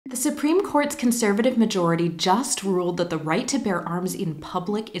The Supreme Court's conservative majority just ruled that the right to bear arms in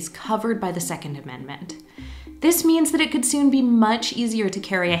public is covered by the Second Amendment. This means that it could soon be much easier to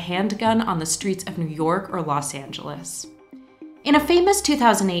carry a handgun on the streets of New York or Los Angeles. In a famous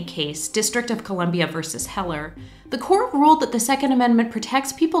 2008 case, District of Columbia versus Heller, the court ruled that the Second Amendment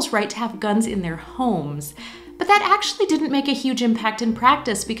protects people's right to have guns in their homes, but that actually didn't make a huge impact in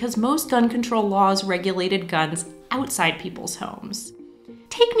practice because most gun control laws regulated guns outside people's homes.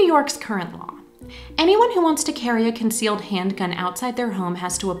 Take New York's current law. Anyone who wants to carry a concealed handgun outside their home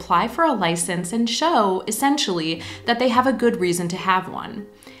has to apply for a license and show, essentially, that they have a good reason to have one.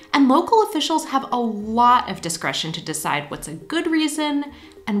 And local officials have a lot of discretion to decide what's a good reason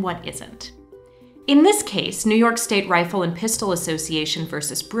and what isn't. In this case, New York State Rifle and Pistol Association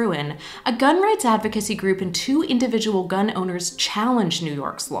versus Bruin, a gun rights advocacy group and two individual gun owners challenged New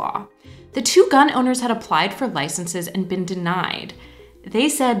York's law. The two gun owners had applied for licenses and been denied. They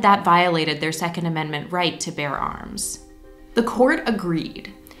said that violated their Second Amendment right to bear arms. The court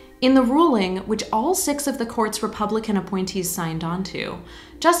agreed. In the ruling, which all 6 of the court's Republican appointees signed onto,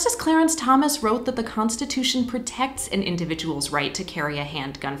 Justice Clarence Thomas wrote that the Constitution protects an individual's right to carry a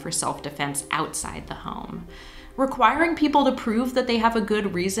handgun for self-defense outside the home. Requiring people to prove that they have a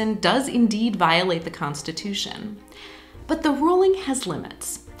good reason does indeed violate the Constitution. But the ruling has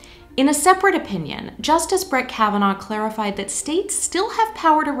limits. In a separate opinion, Justice Brett Kavanaugh clarified that states still have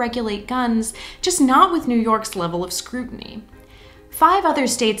power to regulate guns, just not with New York's level of scrutiny. 5 other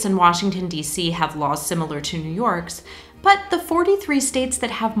states and Washington, D.C. have laws similar to New York's, but the 43 states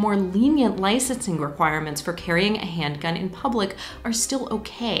that have more lenient licensing requirements for carrying a handgun in public are still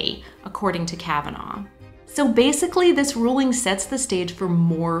okay, according to Kavanaugh. So basically, this ruling sets the stage for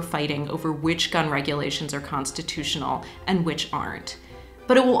more fighting over which gun regulations are constitutional and which aren't.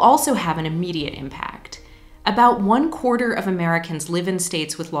 But it will also have an immediate impact. About 1/4 of Americans live in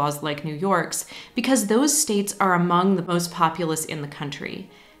states with laws like New York's because those states are among the most populous in the country.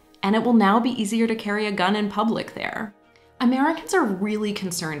 And it will now be easier to carry a gun in public there. Americans are really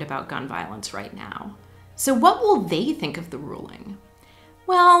concerned about gun violence right now. So what will they think of the ruling?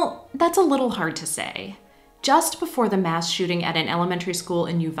 Well, that's a little hard to say. Just before the mass shooting at an elementary school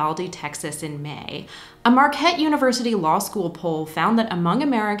in Uvalde, Texas in May, a Marquette University Law School poll found that among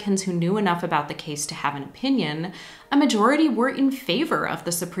Americans who knew enough about the case to have an opinion, a majority were in favor of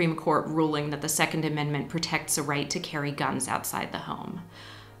the Supreme Court ruling that the Second Amendment protects the right to carry guns outside the home.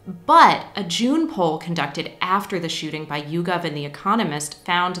 But a June poll conducted after the shooting by YouGov and The Economist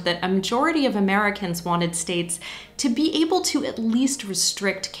found that a majority of Americans wanted states to be able to at least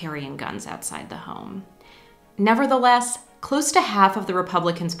restrict carrying guns outside the home. Nevertheless, close to half of the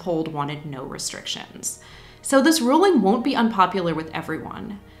Republicans polled wanted no restrictions. So this ruling won't be unpopular with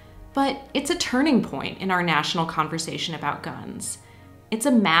everyone. But it's a turning point in our national conversation about guns. It's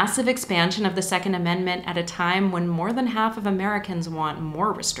a massive expansion of the Second Amendment at a time when more than half of Americans want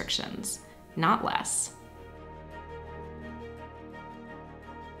more restrictions, not less.